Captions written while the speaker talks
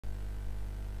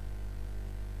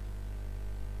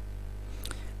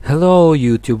Hello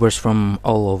YouTubers from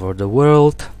all over the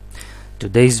world.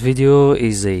 Today's video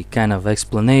is a kind of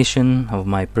explanation of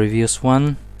my previous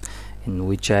one, in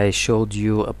which I showed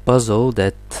you a puzzle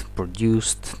that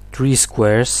produced 3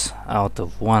 squares out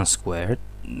of 1 square.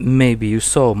 Maybe you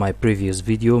saw my previous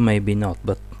video, maybe not,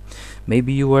 but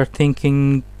maybe you are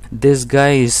thinking this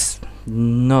guy is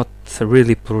not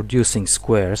really producing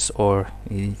squares, or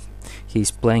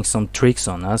he's playing some tricks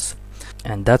on us.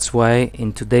 And that's why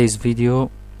in today's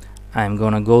video I'm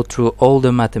gonna go through all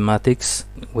the mathematics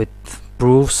with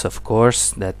proofs, of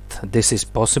course, that this is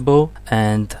possible,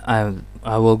 and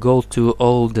I will go through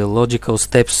all the logical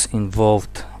steps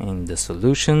involved in the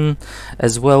solution,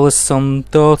 as well as some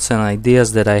thoughts and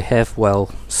ideas that I have while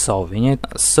solving it.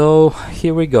 So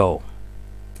here we go.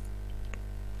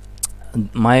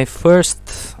 My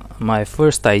first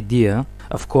idea,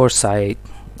 of course, I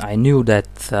knew that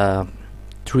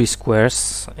 3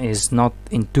 squares is not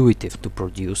intuitive to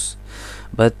produce,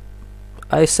 but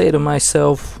I say to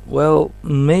myself, well,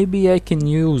 maybe I can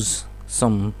use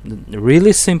some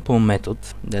really simple method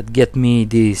that get me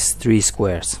these 3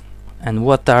 squares. And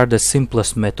what are the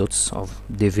simplest methods of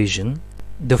division?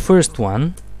 The first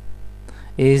one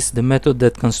is the method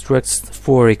that constructs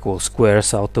 4 equal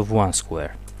squares out of 1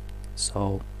 square.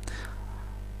 So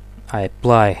I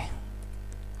apply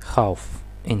half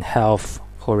in half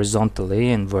horizontally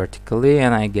and vertically,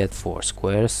 and I get 4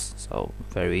 squares. So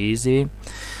very easy.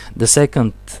 The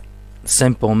second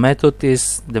simple method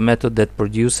is the method that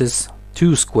produces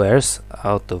 2 squares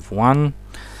out of 1,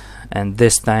 and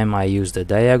this time I use the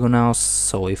diagonals.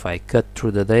 So if I cut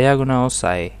through the diagonals,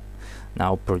 I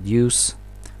now produce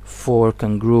 4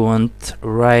 congruent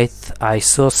right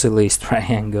isosceles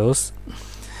triangles.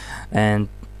 And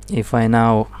if I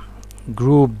now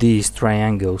group these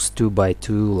triangles 2 by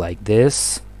 2 like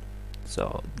this,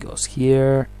 so it goes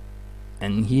here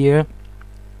and here,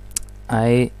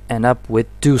 I end up with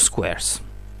 2 squares.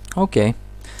 Okay,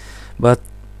 but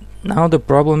now the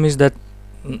problem is that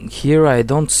here I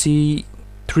don't see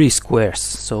 3 squares,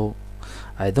 so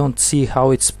I don't see how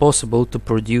it's possible to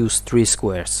produce 3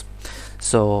 squares.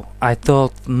 So I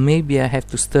thought maybe I have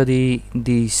to study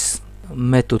these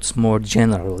methods more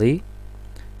generally.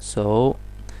 So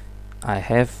I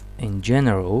have in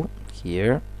general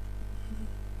here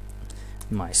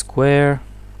my square.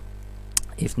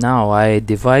 If now I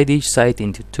divide each side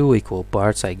into 2 equal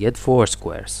parts, I get 4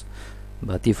 squares.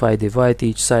 But if I divide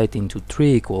each side into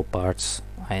 3 equal parts,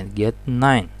 I get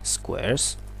 9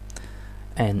 squares.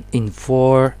 And in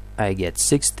 4 I get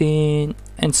 16,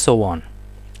 and so on.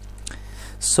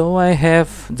 So I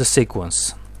have the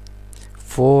sequence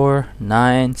 4,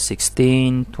 9,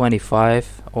 16,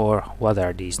 25, or what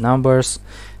are these numbers?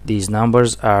 These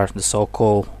numbers are the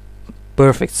so-called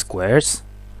perfect squares.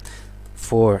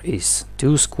 4 is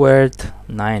 2 squared,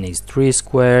 9 is 3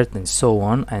 squared, and so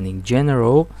on. And in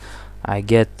general I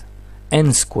get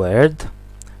n squared,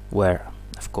 where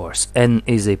of course n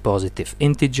is a positive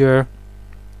integer.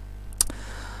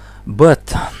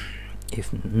 But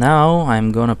if now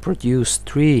I'm gonna produce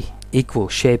 3 equal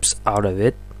shapes out of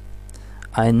it,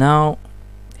 I now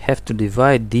have to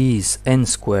divide these n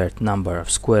squared number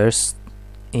of squares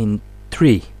in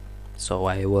 3. So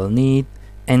I will need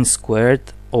n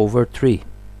squared over 3.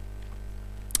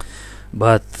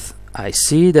 But I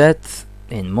see that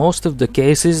in most of the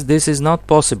cases this is not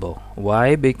possible.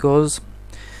 Why? Because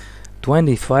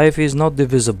 25 is not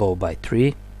divisible by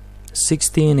 3,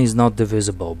 16 is not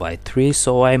divisible by 3,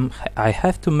 so I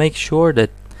have to make sure that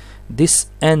this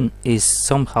n is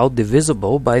somehow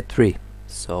divisible by 3.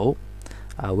 So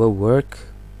I will work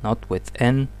not with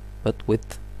n but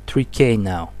with 3k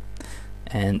now.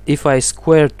 And if I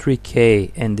square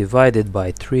 3k and divide it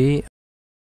by 3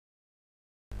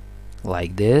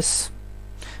 like this,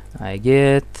 I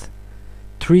get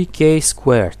 3k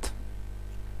squared.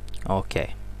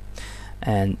 Okay,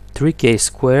 and 3k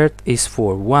squared is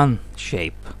for one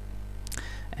shape,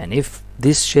 and if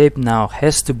this shape now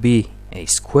has to be a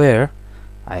square,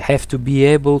 I have to be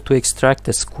able to extract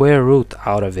a square root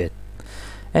out of it.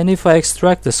 And if I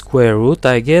extract the square root,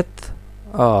 I get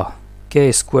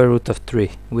k square root of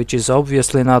 3, which is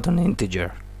obviously not an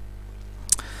integer.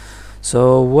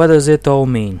 So what does it all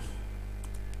mean?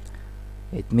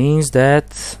 It means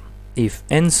that if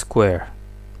n squared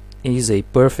is a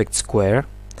perfect square,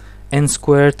 n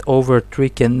squared over 3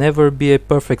 can never be a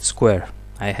perfect square.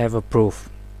 I have a proof.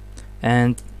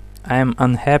 And I am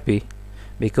unhappy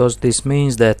because this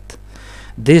means that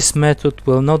this method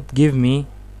will not give me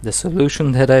the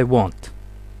solution that I want.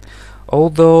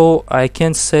 Although I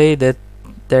can say that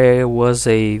there was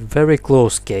a very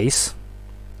close case,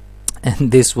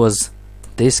 and this was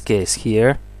this case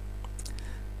here.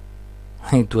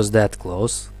 It was that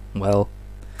close. Well,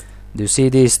 do you see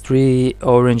these three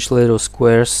orange little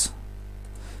squares?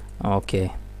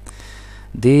 Okay,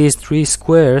 these three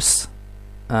squares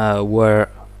were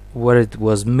what it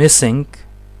was missing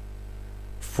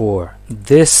for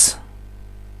this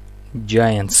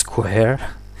giant square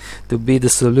to be the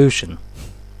solution.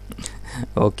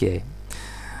 Okay,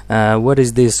 what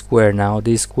is this square now?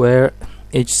 This square,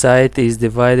 each side is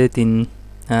divided in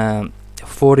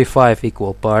 45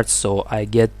 equal parts, so I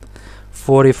get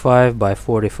 45 by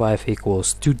 45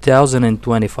 equals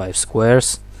 2025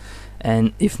 squares.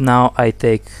 And if now I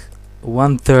take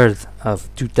 1/3 of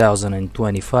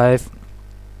 2025,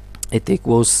 it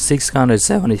equals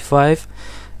 675,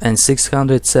 and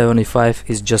 675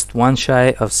 is just one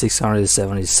shy of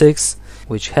 676,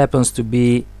 which happens to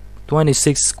be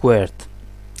 26 squared.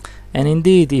 And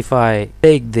indeed, if I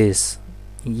take this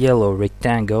yellow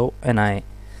rectangle and I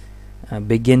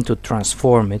begin to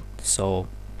transform it, so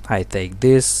I take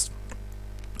this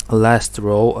last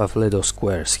row of little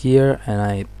squares here and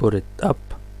I put it up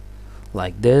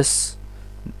like this,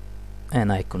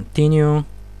 and I continue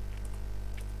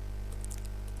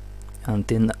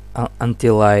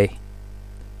until I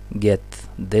get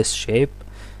this shape,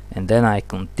 and then I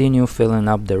continue filling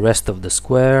up the rest of the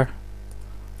square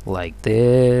like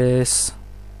this,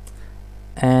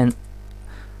 and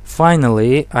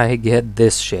finally I get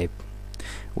this shape,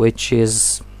 which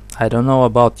is, I don't know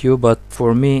about you, but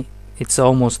for me it's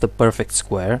almost a perfect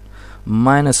square,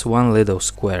 minus one little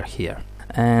square here.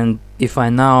 And if I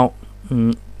now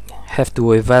have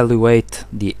to evaluate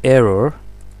the error,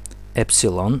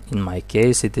 epsilon, in my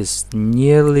case it is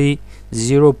nearly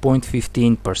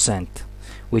 0.15%,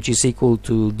 which is equal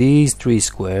to these three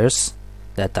squares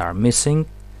that are missing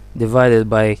divided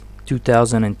by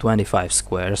 2025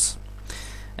 squares,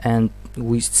 and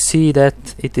we see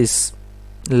that it is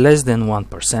less than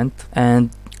 1%.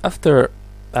 And after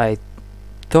I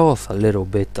thought a little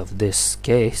bit of this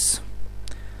case,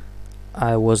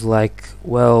 I was like,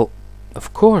 well,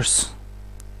 of course,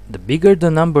 the bigger the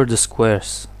number the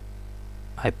squares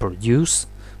I produce,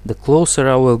 the closer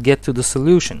I will get to the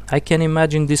solution. I can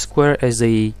imagine this square as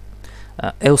a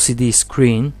LCD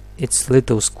screen. Its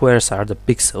little squares are the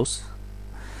pixels,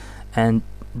 and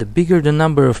the bigger the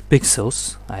number of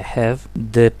pixels I have,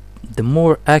 the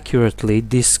more accurately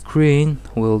this screen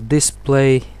will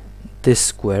display this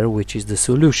square, which is the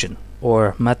solution.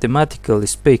 Or mathematically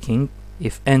speaking,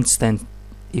 if n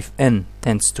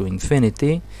tends to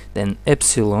infinity, then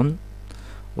epsilon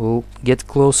will get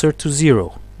closer to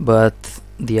 0. But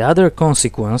the other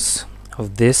consequence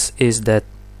of this is that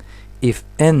if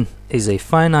n is a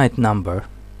finite number,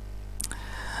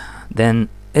 then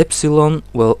epsilon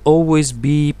will always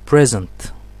be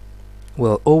present,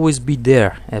 will always be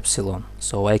there, epsilon,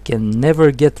 so I can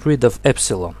never get rid of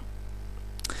epsilon,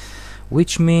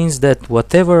 which means that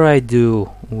whatever I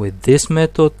do with this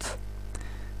method,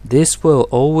 this will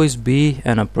always be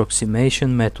an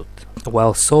approximation method.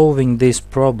 While solving this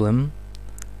problem,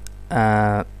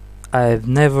 I've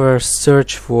never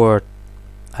searched for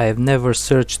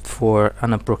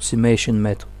an approximation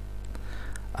method.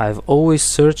 I've always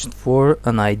searched for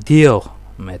an ideal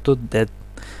method that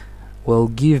will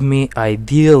give me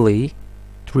ideally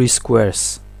 3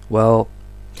 squares. Well,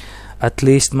 at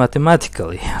least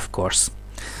mathematically, of course.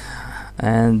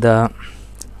 And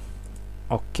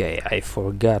okay, I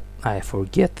forget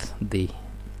the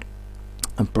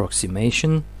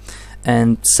approximation.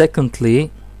 And secondly,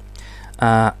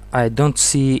 I don't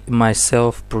see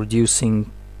myself producing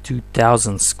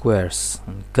 2000 squares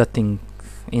and cutting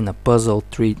in a puzzle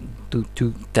to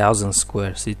 2000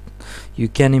 squares. You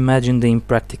can imagine the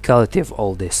impracticality of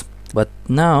all this. But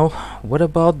now, what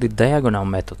about the diagonal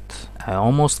method? I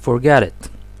almost forgot it.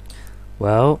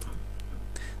 Well,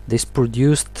 this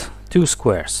produced 2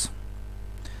 squares,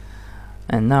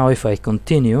 and now if I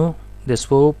continue,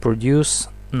 this will produce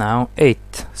now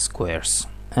 8 squares,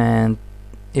 and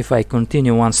if I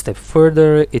continue one step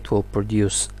further, it will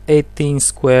produce 18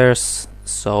 squares.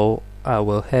 So I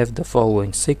will have the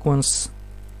following sequence: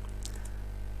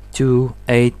 2,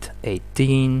 8,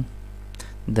 18,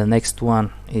 the next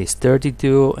one is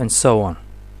 32, and so on.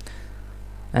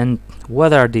 And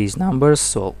what are these numbers?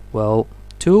 So, well,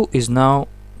 2 is now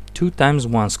 2 times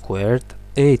 1 squared,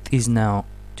 8 is now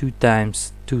 2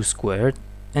 times 2 squared,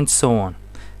 and so on.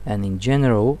 And in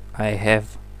general, I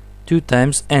have 2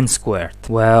 times n squared.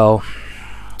 Well,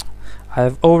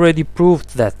 I've already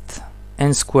proved that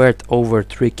n squared over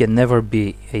 3 can never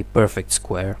be a perfect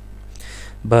square.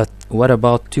 But what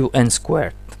about 2n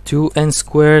squared? 2n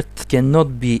squared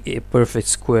cannot be a perfect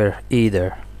square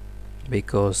either,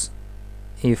 because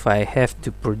if I have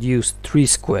to produce 3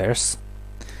 squares,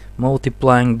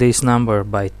 multiplying this number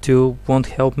by 2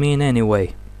 won't help me in any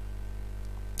way.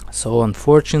 So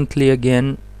unfortunately,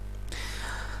 again,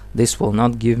 this will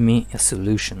not give me a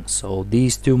solution. So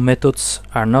these two methods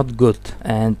are not good,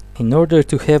 and in order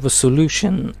to have a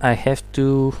solution I have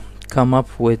to come up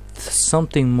with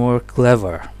something more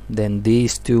clever than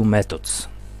these two methods.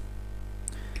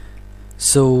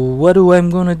 So what do I'm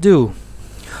gonna do?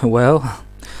 Well,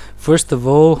 first of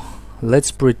all,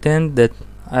 let's pretend that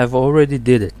I've already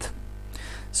did it.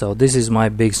 So this is my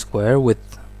big square with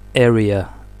area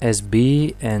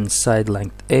SB and side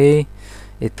length A.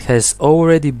 It has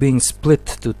already been split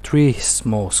to 3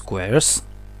 small squares,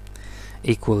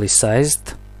 equally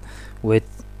sized, with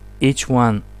each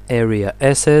one area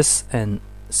SS and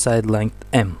side length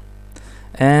M.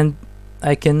 And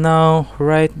I can now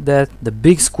write that the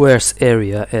big square's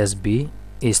area SB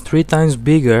is 3 times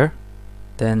bigger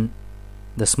than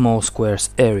the small square's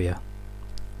area.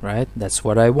 Right? That's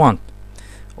what I want.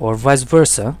 Or vice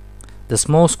versa, the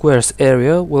small square's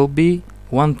area will be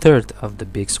 1/3 of the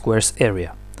big square's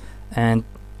area, and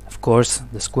of course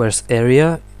the square's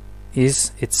area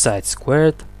is its side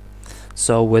squared.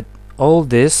 So with all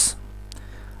this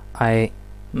I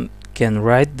can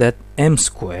write that m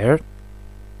squared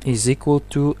is equal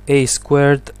to a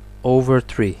squared over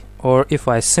 3, or if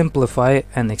I simplify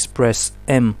and express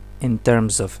m in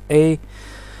terms of a,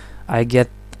 I get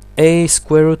a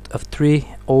square root of 3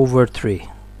 over 3.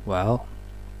 Well,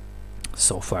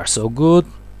 so far so good.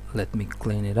 Let me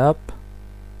clean it up.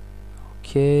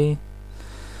 Okay,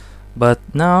 but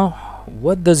now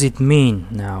what does it mean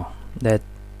now that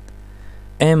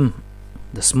m,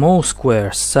 the small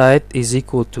square side, is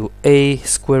equal to a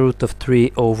square root of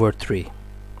 3 over 3?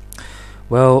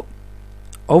 Well,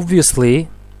 obviously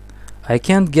I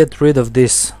can't get rid of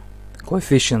this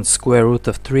coefficient square root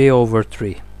of 3 over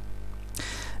 3,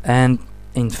 and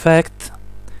in fact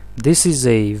this is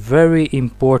a very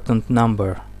important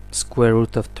number, square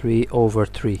root of 3 over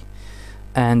 3,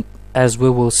 and as we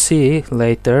will see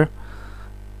later,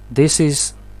 this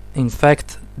is in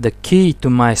fact the key to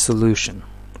my solution.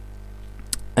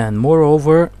 And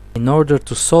moreover, in order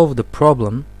to solve the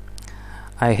problem,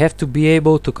 I have to be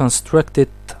able to construct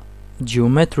it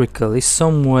geometrically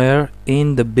somewhere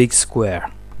in the big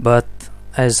square. But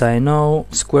as I know,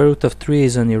 square root of 3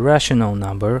 is an irrational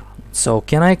number. So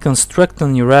can I construct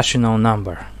an irrational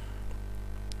number?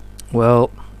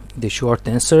 Well, the short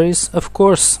answer is of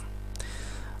course.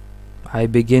 I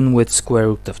begin with square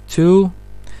root of 2.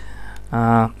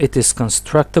 It is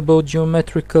constructible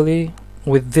geometrically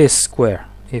with this square.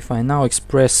 If I now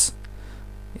express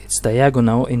its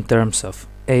diagonal in terms of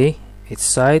a, its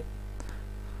side,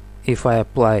 if I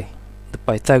apply the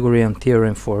Pythagorean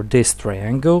theorem for this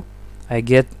triangle, I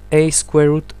get a square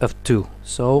root of 2.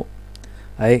 So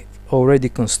I already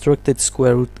constructed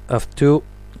square root of 2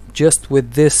 just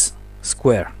with this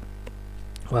square.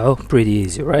 Well, pretty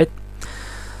easy, right?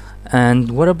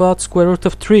 And what about square root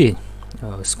of 3?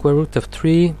 Square root of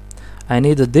 3, I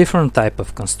need a different type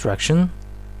of construction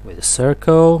with a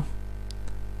circle,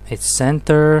 its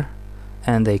center,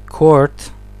 and a chord,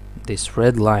 this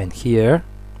red line here,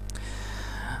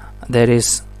 that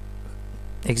is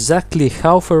exactly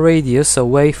half a radius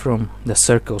away from the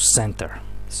circle's center.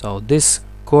 So this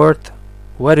chord,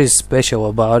 what is special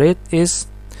about it is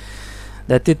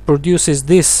that it produces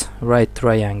this right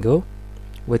triangle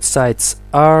with sides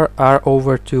r, r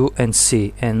over 2 and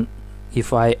c. And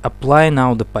if I apply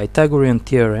now the Pythagorean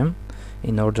theorem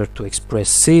in order to express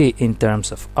c in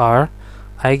terms of r,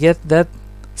 I get that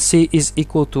c is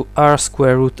equal to r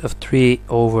square root of 3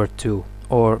 over 2,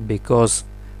 or because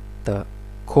the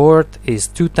chord is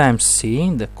 2 times c,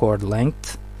 the chord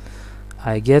length,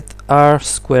 I get r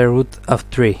square root of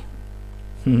 3.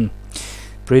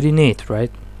 Pretty neat,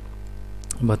 right?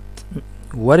 But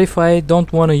what if I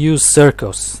don't want to use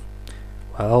circles?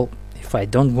 Well, if I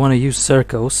don't want to use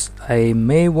circles, I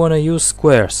may want to use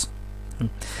squares.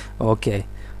 Okay,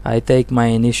 I take my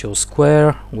initial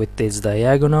square with its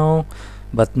diagonal,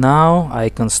 but now I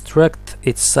construct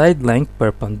its side length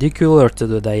perpendicular to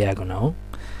the diagonal,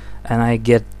 and I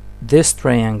get this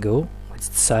triangle with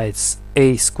sides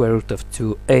a square root of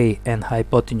 2a and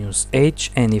hypotenuse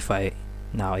h. And if I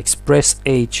now express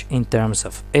h in terms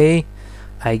of a,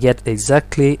 I get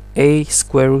exactly a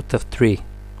square root of 3.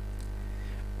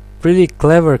 Pretty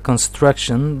clever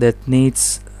construction that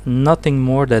needs nothing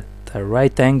more than a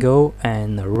right angle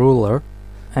and a ruler.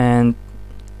 And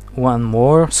one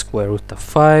more, square root of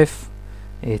 5.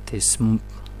 It is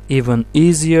even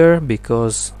easier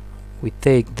because we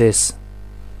take this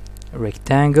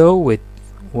rectangle with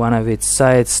one of its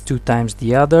sides 2 times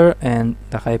the other, and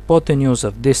the hypotenuse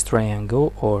of this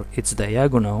triangle, or its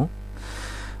diagonal,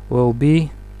 will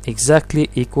be exactly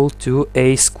equal to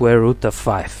a square root of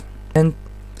 5. And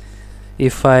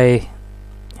if I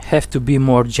have to be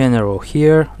more general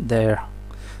here,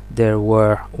 there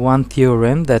were one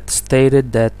theorem that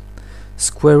stated that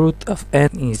square root of n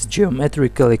is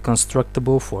geometrically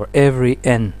constructible for every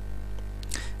n,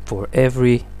 for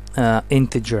every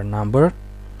integer number,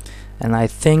 and I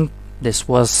think this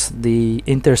was the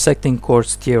intersecting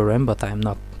chords theorem, but I'm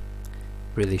not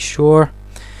really sure,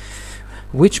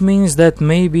 which means that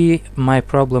maybe my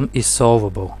problem is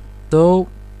solvable. So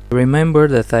remember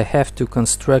that I have to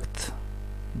construct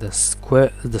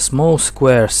the small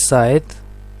square side,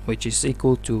 which is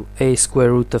equal to a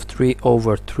square root of 3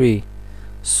 over 3,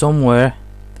 somewhere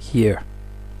here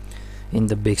in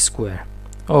the big square.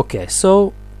 Okay,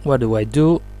 so what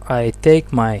do? I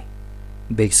take my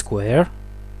big square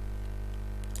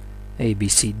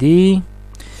ABCD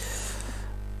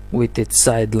with its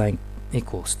side length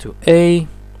equals to a,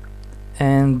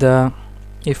 and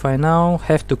if I now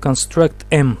have to construct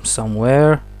M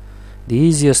somewhere, the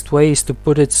easiest way is to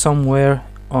put it somewhere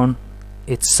on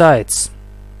its sides.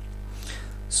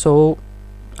 So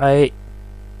I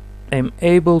am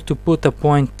able to put a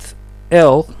point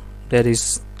L that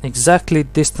is exactly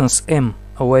distance M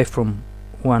away from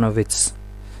one of its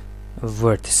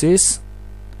vertices,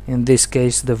 in this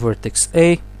case the vertex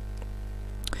A,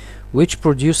 which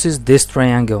produces this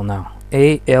triangle now,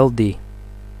 ALD,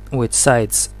 with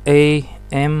sides A,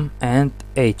 M and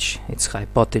H, its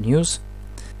hypotenuse.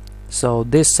 So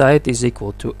this side is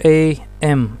equal to A,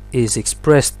 M is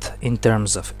expressed in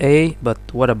terms of A, but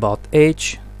what about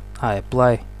H? I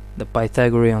apply the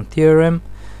Pythagorean theorem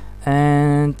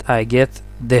and I get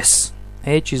this.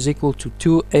 H is equal to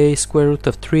 2a square root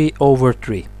of 3 over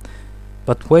 3.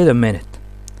 But wait a minute,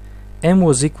 M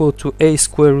was equal to a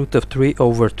square root of 3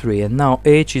 over 3, and now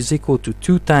H is equal to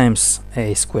 2 times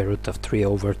a square root of 3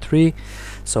 over 3.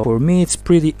 So for me it's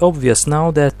pretty obvious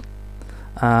now that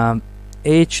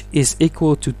H is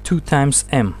equal to 2 times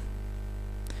M.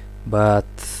 But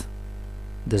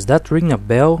does that ring a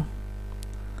bell?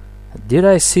 Did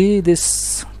I see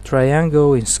this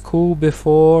triangle in school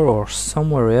before or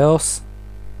somewhere else?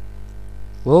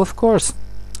 Well, of course,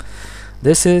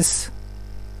 this is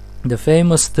the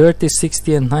famous 30,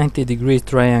 60 and 90 degree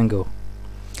triangle,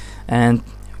 and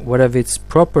one of its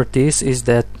properties is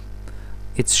that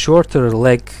its shorter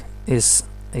leg is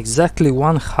exactly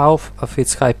 1/2 of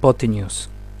its hypotenuse,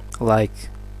 like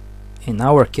in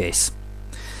our case.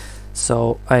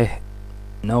 So I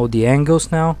know the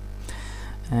angles now,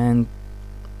 and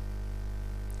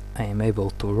I am able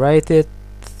to write it.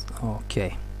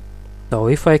 Okay, so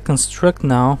if I construct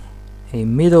now a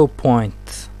middle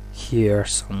point here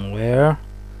somewhere,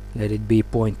 let it be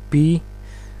point P,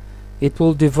 it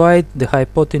will divide the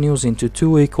hypotenuse into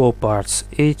 2 equal parts.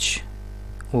 Each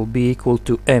will be equal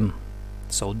to M,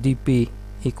 so dP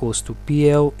equals to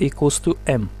PL equals to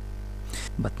M.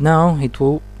 But now it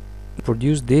will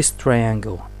produce this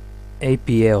triangle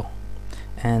APL,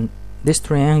 and this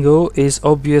triangle is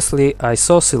obviously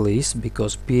isosceles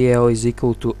because PL is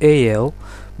equal to AL,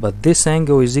 but this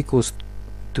angle is equal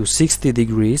to 60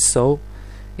 degrees, so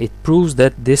it proves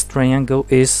that this triangle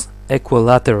is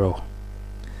equilateral,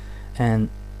 and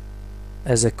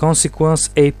as a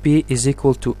consequence AP is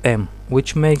equal to M,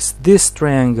 which makes this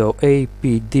triangle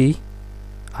APD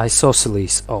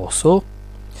isosceles also.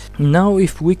 Now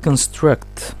if we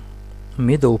construct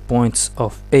middle points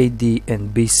of AD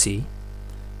and BC,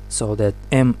 so that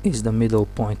M is the middle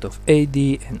point of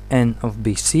AD and N of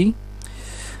BC,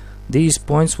 these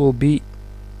points will be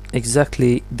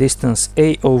exactly distance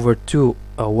A over 2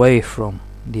 away from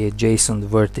the adjacent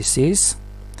vertices,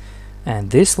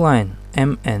 and this line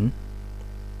MN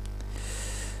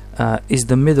is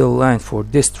the middle line for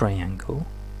this triangle,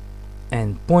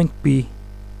 and point P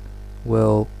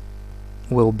will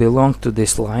belong to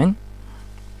this line,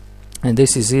 and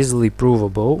this is easily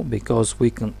provable because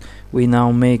we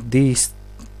now make these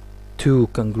two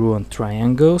congruent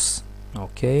triangles.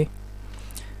 Okay,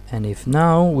 and if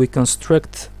now we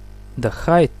construct the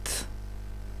height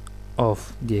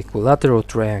of the equilateral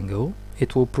triangle,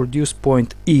 it will produce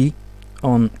point E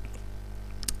on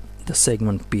the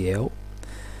segment PL,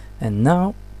 and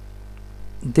now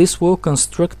this will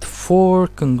construct 4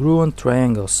 congruent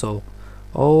triangles. So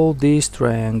all these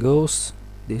triangles,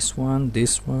 this one,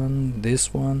 this one,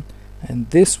 this one and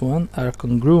this one, are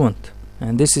congruent,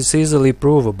 and this is easily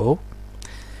provable.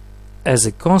 As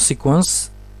a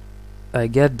consequence, I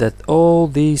get that all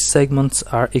these segments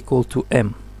are equal to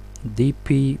M,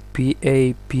 DP,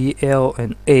 PA, PL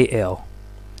and AL.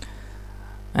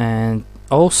 and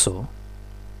also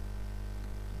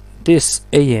this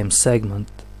AM segment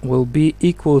will be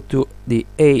equal to the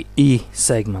AE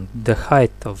segment, the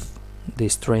height of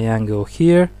this triangle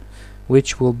here,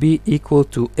 which will be equal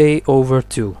to A over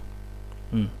 2.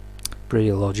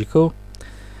 Pretty logical.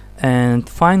 And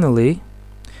finally,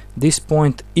 this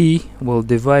point E will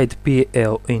divide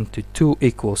PL into two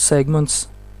equal segments.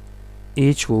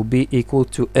 Each will be equal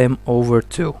to M over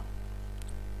 2.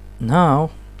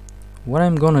 Now, what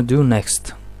I'm gonna do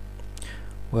next?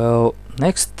 Well,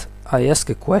 next I ask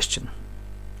a question.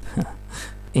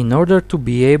 In order to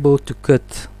be able to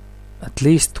cut at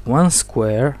least one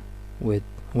small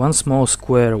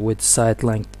square with side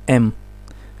length M,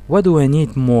 what do I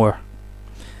need more?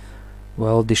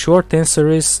 Well, the short answer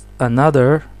is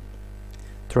another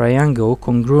triangle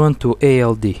congruent to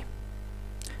ALD.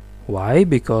 Why?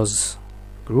 Because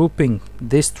grouping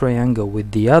this triangle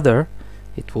with the other,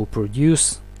 it will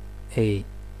produce a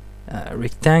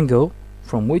rectangle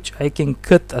from which I can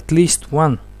cut at least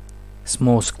one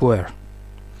small square.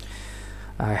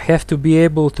 I have to be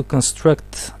able to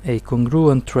construct a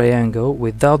congruent triangle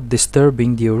without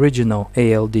disturbing the original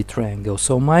ALD triangle.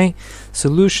 So my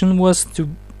solution was to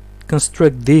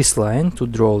construct this line, to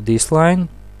draw this line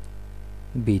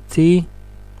BT,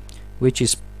 which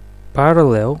is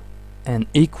parallel and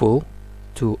equal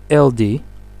to LD,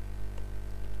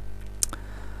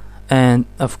 and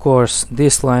of course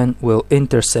this line will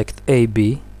intersect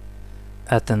AB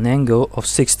at an angle of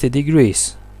 60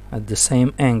 degrees, at the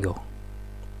same angle.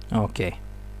 Okay,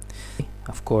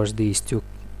 of course these two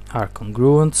are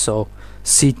congruent, so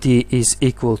CT is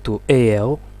equal to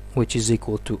AL, which is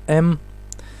equal to M,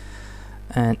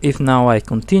 and if now I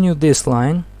continue this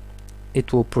line,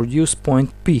 it will produce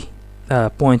point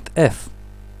F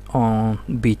on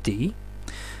BT,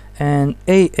 and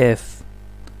AF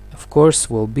of course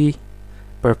will be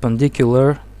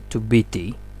perpendicular to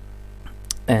BT.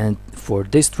 And for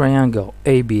this triangle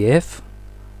ABF,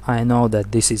 I know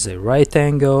that this is a right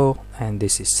angle and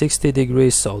this is 60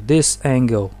 degrees, so this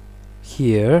angle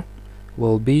here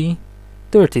will be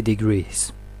 30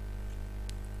 degrees,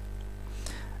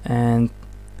 and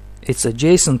its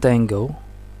adjacent angle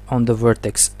on the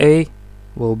vertex A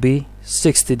will be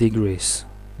 60 degrees,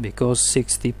 because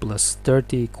 60 plus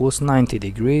 30 equals 90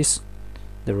 degrees,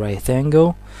 the right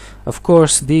angle. Of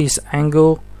course these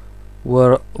angles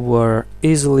were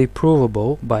easily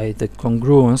provable by the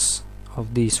congruence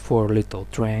of these four little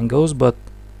triangles, but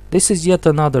this is yet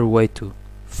another way to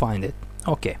find it.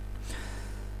 Okay,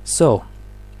 so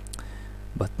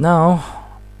but now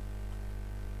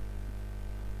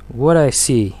what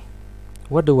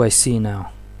do I see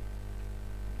now?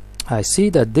 I see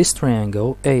that this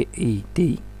triangle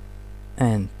AED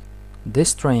and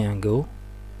this triangle,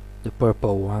 the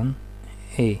purple one,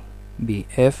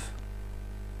 ABF,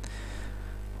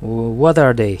 what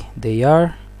are they? They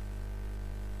are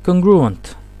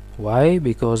congruent. Why?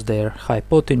 Because their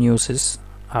hypotenuses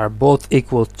are both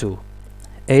equal to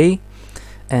A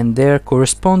and their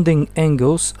corresponding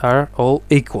angles are all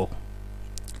equal.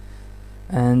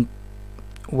 And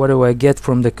what do I get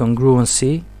from the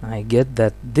congruency? I get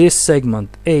that this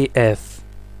segment AF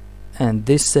and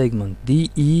this segment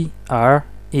DE are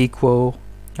equal.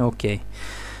 Okay,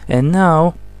 and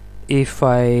now if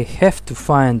I have to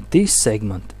find this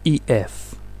segment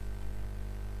EF,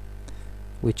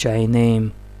 which I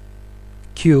name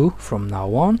Q from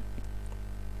now on,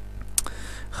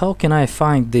 how can I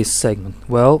find this segment?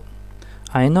 Well,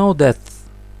 I know that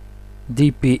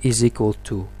DP is equal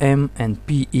to M and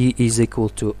PE is equal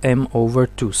to M over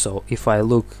 2. So if I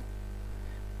look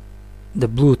the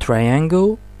blue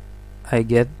triangle, I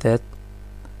get that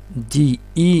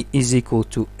DE is equal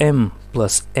to M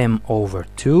plus M over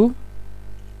 2.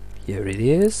 Here it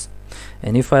is.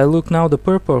 And if I look now the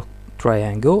purple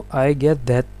triangle, I get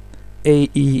that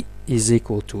AE is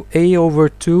equal to A over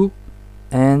 2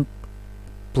 and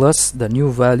plus the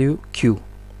new value Q.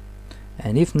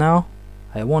 And if now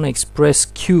I want to express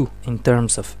Q in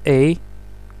terms of A,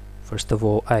 first of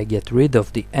all I get rid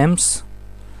of the M's,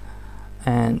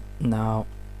 and now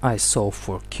I solve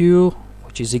for Q,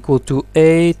 which is equal to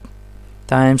 8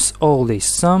 times all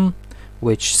this sum,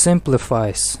 which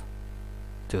simplifies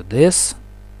to this,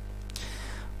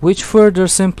 which further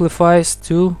simplifies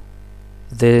to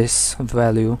this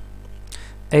value,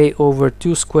 A over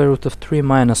 2 square root of 3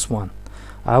 minus 1.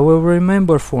 I will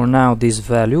remember for now this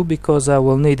value because I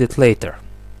will need it later.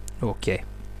 Okay,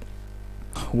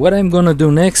 what I'm gonna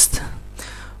do next?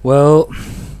 Well,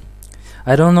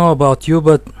 I don't know about you,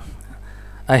 but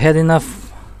I had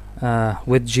enough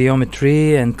with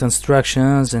geometry and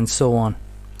constructions and so on.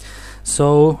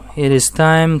 So it is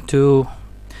time to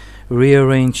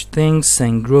rearrange things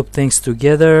and group things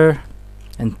together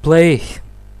and play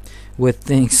with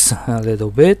things a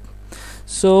little bit.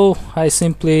 So I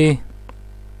simply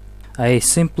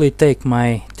take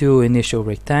my two initial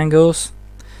rectangles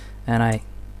and I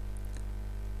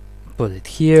put it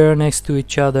here next to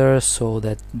each other so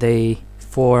that they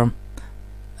form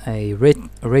a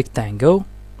rectangle.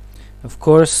 Of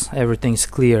course, everything's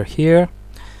clear here.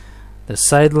 The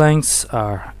side lengths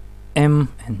are M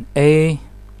and A,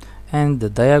 and the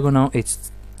diagonal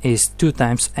is 2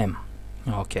 times M.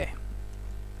 Okay,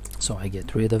 so I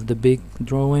get rid of the big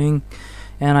drawing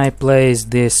and I place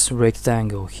this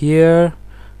rectangle here.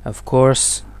 Of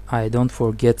course, I don't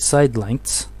forget side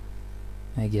lengths.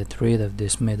 I get rid of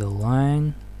this middle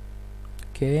line.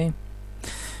 Okay,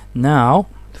 now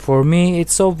for me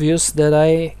it's obvious that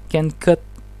I can cut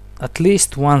at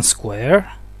least one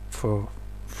square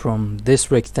from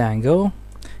this rectangle.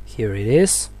 Here it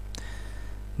is.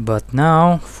 But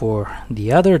now for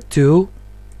the other two,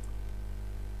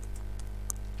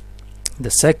 the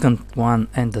second one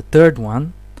and the third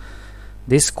one,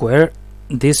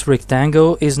 this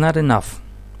rectangle is not enough.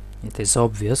 It is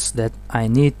obvious that I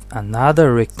need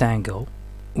another rectangle,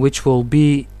 which will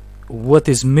be what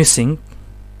is missing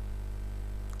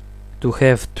to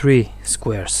have 3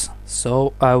 squares.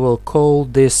 So I will call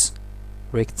this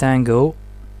rectangle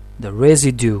the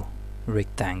residue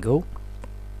rectangle,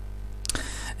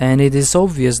 and it is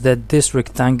obvious that this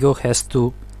rectangle has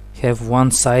to have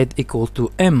one side equal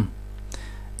to M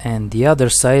and the other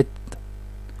side,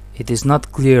 it is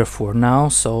not clear for now,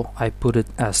 so I put it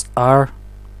as R,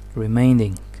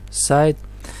 remaining side,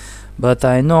 but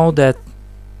I know that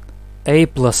A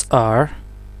plus R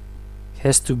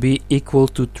has to be equal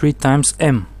to 3 times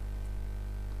M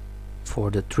for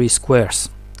the 3 squares.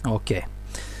 Okay,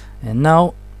 and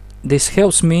now this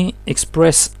helps me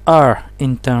express R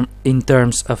in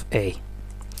terms of A.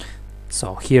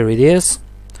 So here it is.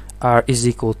 R is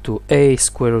equal to A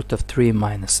square root of 3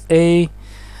 minus A,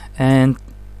 and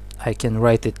I can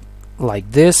write it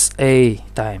like this: A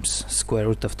times square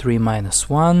root of 3 minus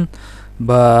 1.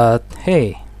 But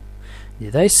hey,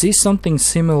 did I see something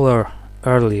similar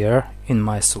earlier in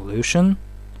my solution?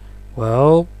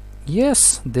 Well,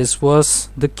 yes, this was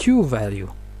the Q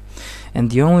value. And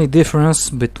the only difference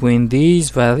between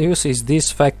these values is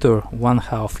this factor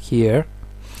 1/2 here.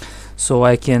 So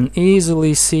I can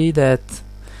easily see that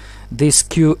this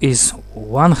Q is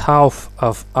 1/2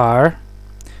 of R,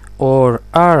 or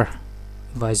R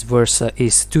vice versa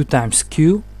is 2 times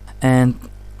Q, and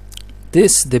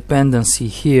this dependency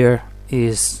here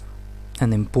is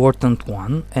an important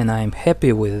one, and I'm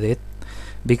happy with it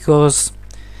because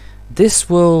this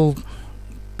will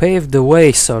pave the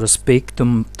way, so to speak,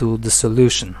 to the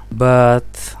solution.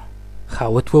 But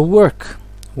how it will work?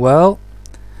 Well,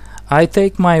 I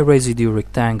take my residue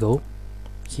rectangle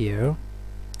here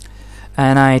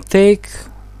and I take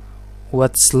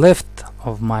what's left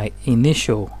of my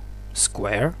initial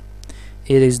square.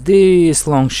 It is this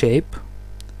long shape.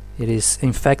 It is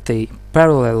in fact a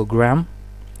parallelogram,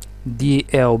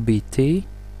 DLBT,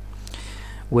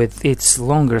 with its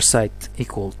longer side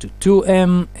equal to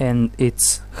 2M and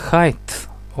its height,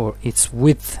 or its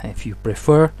width if you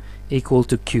prefer, equal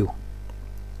to Q.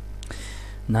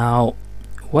 Now,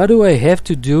 what do I have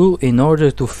to do in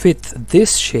order to fit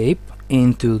this shape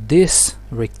into this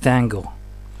rectangle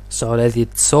so that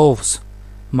it solves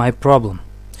my problem?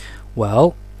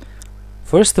 Well,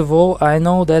 first of all, I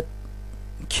know that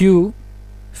Q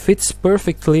fits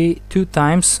perfectly 2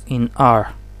 times in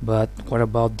R. But what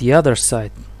about the other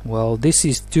side? Well, this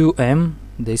is 2M,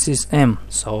 this is M,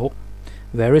 so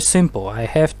very simple. I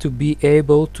have to be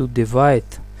able to divide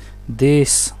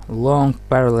this long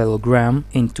parallelogram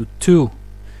into 2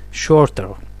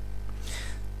 shorter.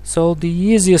 So the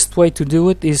easiest way to do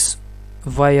it is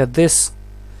via this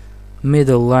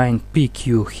middle line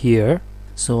PQ here.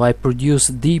 So I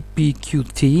produce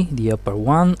dPQT, the upper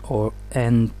one,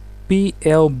 and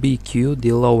PLBQ,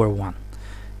 the lower one.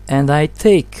 And I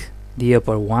take the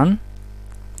upper one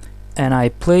and I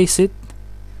place it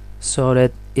so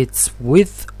that its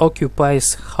width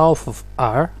occupies half of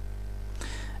R,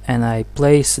 and I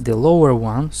place the lower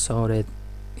one so that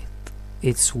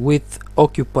its width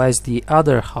occupies the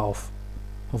other half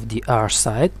of the R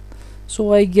side.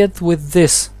 So I get with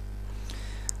this.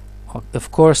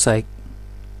 Of course, I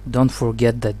don't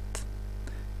forget that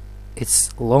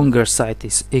its longer side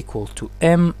is equal to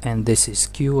M, and this is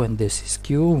Q and this is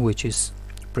Q, which is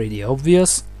pretty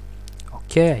obvious.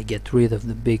 Okay, I get rid of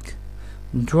the big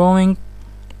drawing.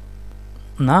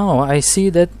 Now I see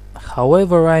that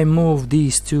however I move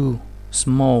these 2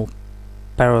 small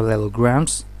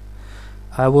parallelograms,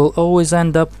 I will always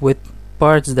end up with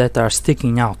parts that are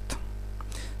sticking out.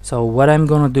 So what I'm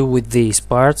gonna do with these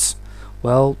parts?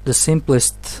 Well, the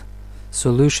simplest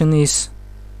solution is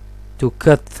to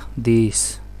cut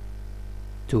these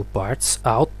two parts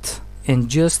out and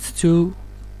just to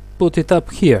put it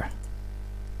up here.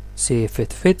 See if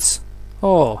it fits.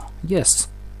 Oh, yes,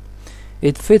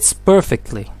 it fits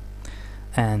perfectly.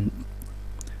 And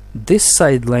this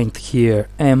side length here,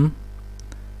 M,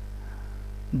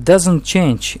 doesn't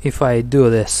change if I do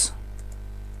this.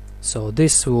 So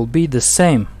this will be the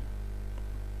same,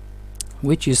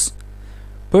 which is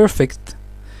perfect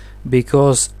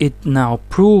because it now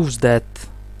proves that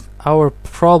our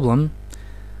problem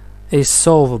is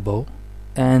solvable,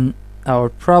 and our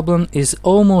problem is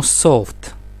almost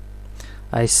solved.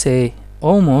 I say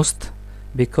almost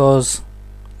because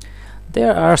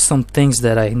there are some things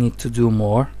that I need to do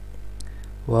more.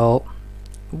 Well,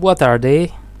 what are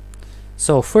they?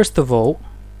 So first of all,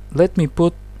 let me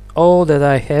put all that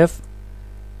I have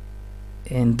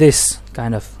in this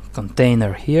kind of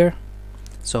container here.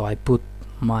 So I put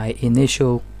my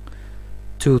initial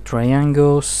two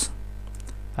triangles.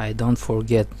 I don't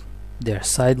forget their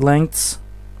side lengths.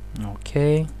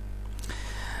 Okay,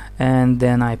 and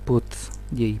then I put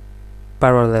the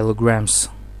parallelograms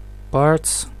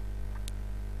parts,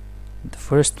 the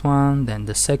first one, then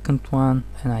the second one,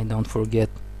 and I don't forget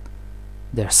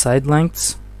their side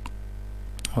lengths.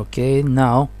 Okay,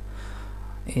 now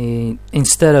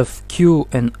instead of Q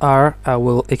and R, I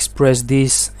will express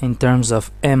these in terms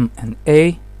of M and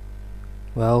A.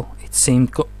 Well, it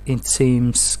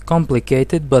seems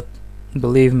complicated, but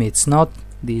believe me, it's not.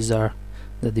 These are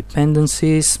the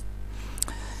dependencies.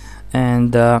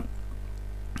 And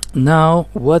now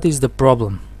what is the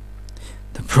problem?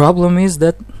 The problem is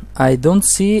that I don't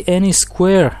see any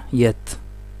square yet.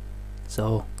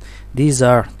 So these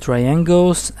are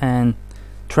triangles and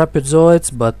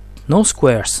trapezoids, but no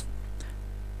squares.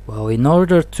 Well, in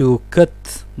order to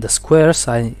cut the squares,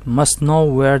 I must know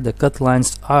where the cut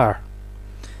lines are.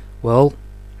 Well,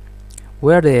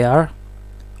 where they are?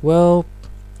 Well,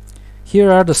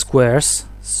 here are the squares,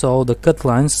 so the cut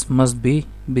lines must be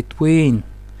between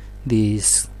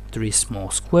these three small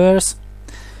squares,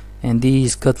 and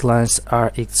these cut lines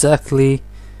are exactly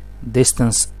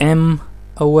distance M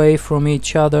away from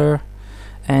each other,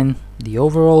 and the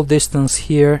overall distance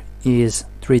here is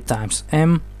 3 times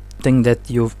M, thing that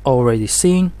you've already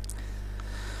seen.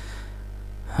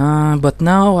 But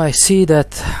now I see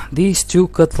that these two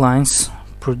cut lines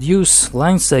produce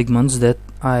line segments that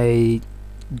I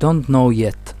don't know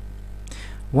yet.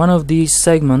 One of these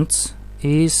segments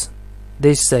is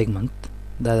this segment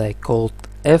that I called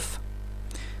F,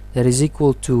 that is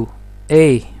equal to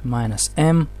A minus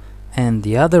M, and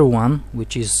the other one,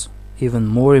 which is even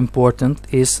more important,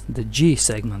 is the G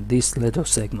segment, this little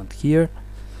segment here,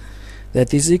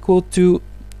 that is equal to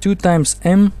 2 times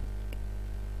M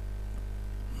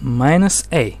minus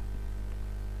A.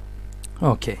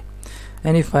 Okay,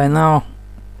 and if I now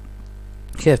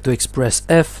have to express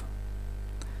F,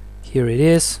 here it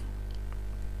is,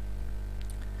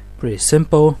 pretty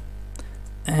simple,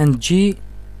 and G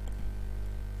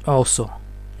also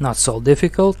not so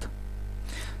difficult.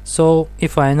 So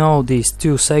if I know these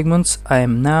two segments, I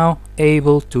am now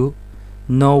able to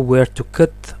know where to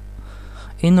cut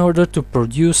in order to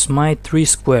produce my 3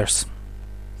 squares.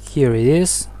 Here it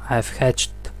is. I've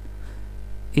hatched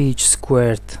each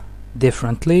squared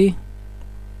differently,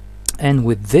 and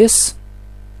with this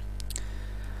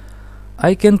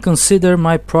I can consider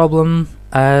my problem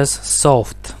as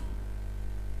solved,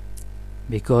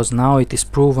 because now it is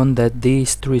proven that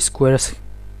these 3 squares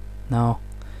now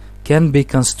can be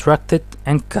constructed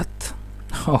and cut.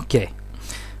 Okay,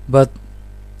 but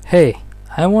hey,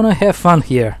 I want to have fun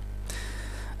here,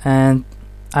 and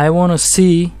I want to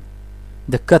see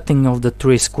the cutting of the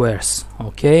 3 squares.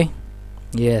 Okay,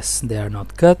 yes, they are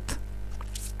not cut,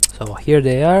 so here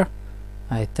they are.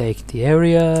 I take the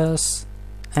areas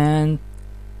and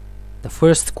the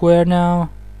first square now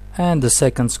and the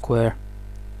second square.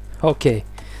 Okay,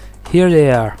 here they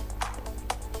are.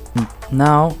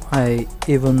 Now I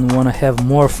even want to have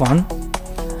more fun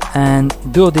and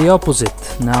do the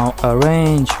opposite. Now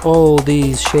arrange all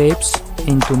these shapes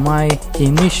into my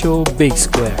initial big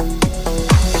square.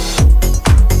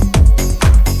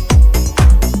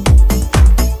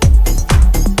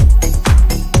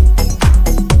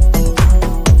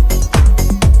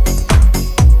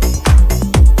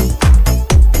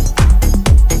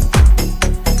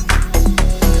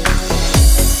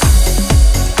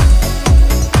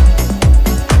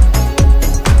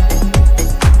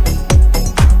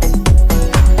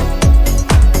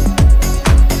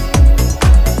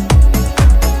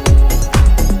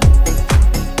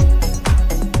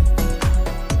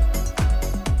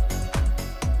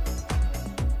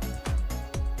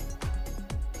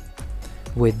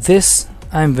 with this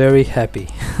I'm very happy.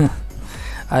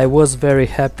 I was very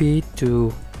happy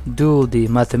to do the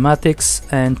mathematics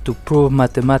and to prove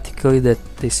mathematically that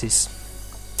this is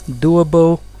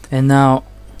doable. And now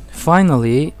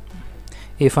finally,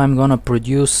 if I'm gonna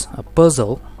produce a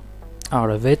puzzle out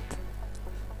of it,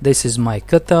 this is my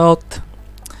cutout.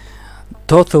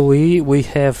 Totally we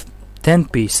have 10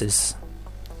 pieces,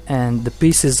 and the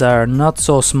pieces are not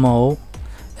so small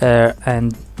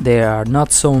and there are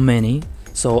not so many,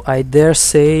 so I dare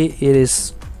say it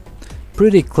is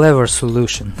pretty clever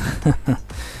solution.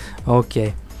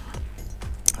 Okay,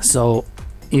 so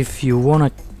if you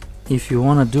wanna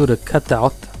do the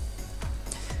cutout,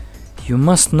 you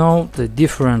must know the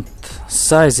different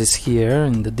sizes here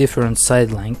and the different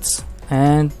side lengths,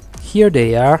 and here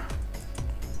they are.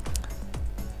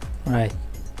 Right,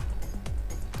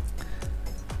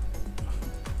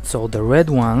 so the red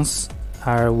ones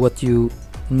are what you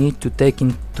need to take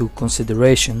into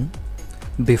consideration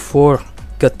before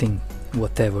cutting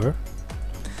whatever,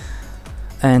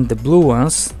 and the blue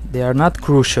ones, they are not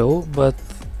crucial, but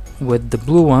with the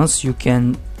blue ones you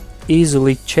can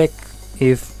easily check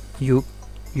if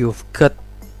you've cut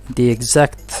the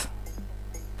exact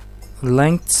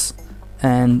lengths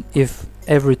and if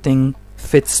everything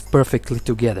fits perfectly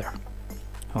together.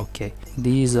 Okay,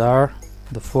 these are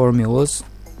the formulas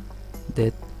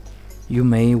that you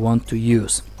may want to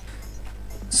use.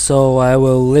 So I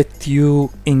will let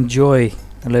you enjoy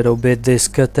a little bit this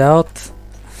cutout,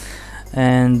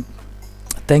 and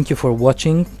thank you for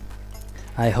watching.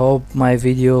 I hope my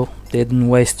video didn't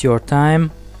waste your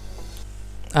time.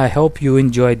 I hope you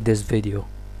enjoyed this video.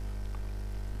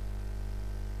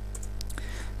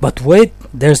 But wait,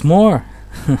 there's more.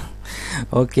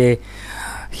 Okay,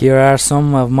 here are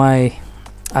some of my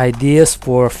ideas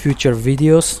for future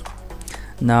videos.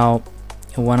 Now,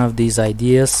 one of these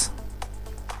ideas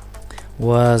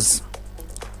was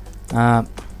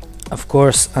of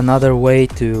course another way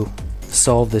to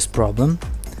solve this problem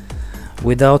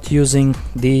without using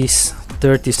these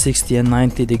 30, 60 and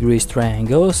 90 degrees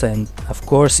triangles. And of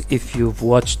course, if you've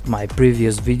watched my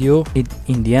previous video,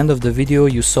 in the end of the video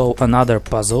you saw another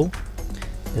puzzle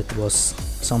that was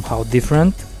somehow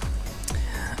different,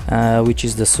 which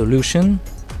is the solution.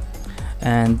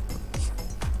 And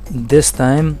this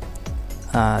time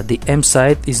the M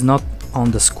side is not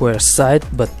on the square side,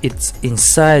 but it's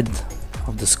inside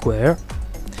of the square,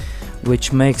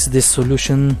 which makes this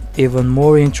solution even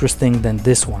more interesting than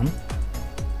this one.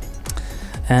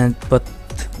 But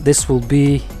this will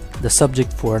be the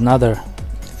subject for another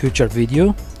future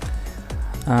video.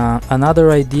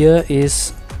 Another idea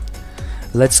is,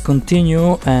 let's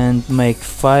continue and make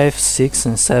 5, 6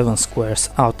 and 7 squares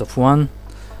out of one.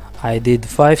 I did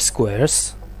 5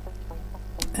 squares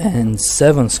and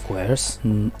 7 squares.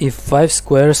 If 5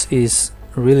 squares is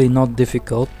really not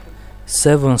difficult,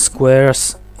 7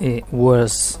 squares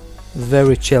was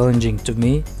very challenging to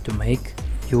me to make.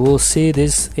 You will see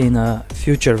this in a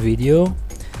future video.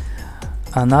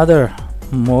 Another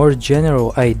more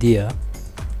general idea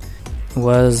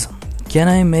was, can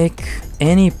I make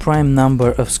any prime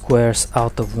number of squares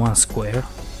out of one square?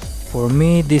 For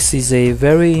me this is a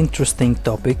very interesting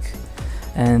topic,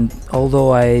 and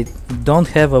although I don't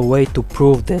have a way to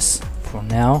prove this for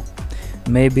now,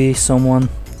 maybe someone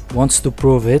wants to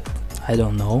prove it, I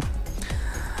don't know.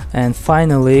 And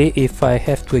finally, if I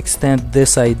have to extend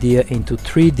this idea into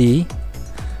 3D,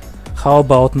 how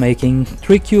about making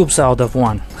 3 cubes out of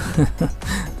one?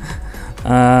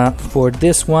 For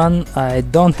this one I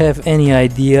don't have any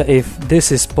idea if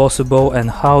this is possible and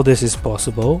how this is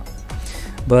possible,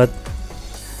 but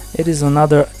it is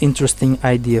another interesting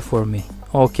idea for me.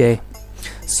 Okay,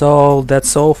 so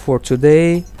that's all for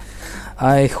today.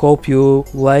 I hope you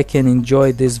like and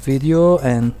enjoy this video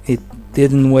and it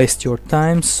didn't waste your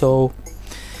time. So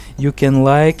you can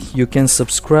like, you can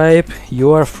subscribe,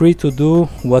 you are free to do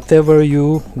whatever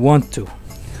you want to.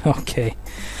 Okay,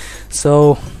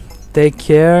 so take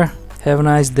care, have a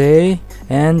nice day,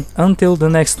 and until the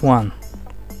next one.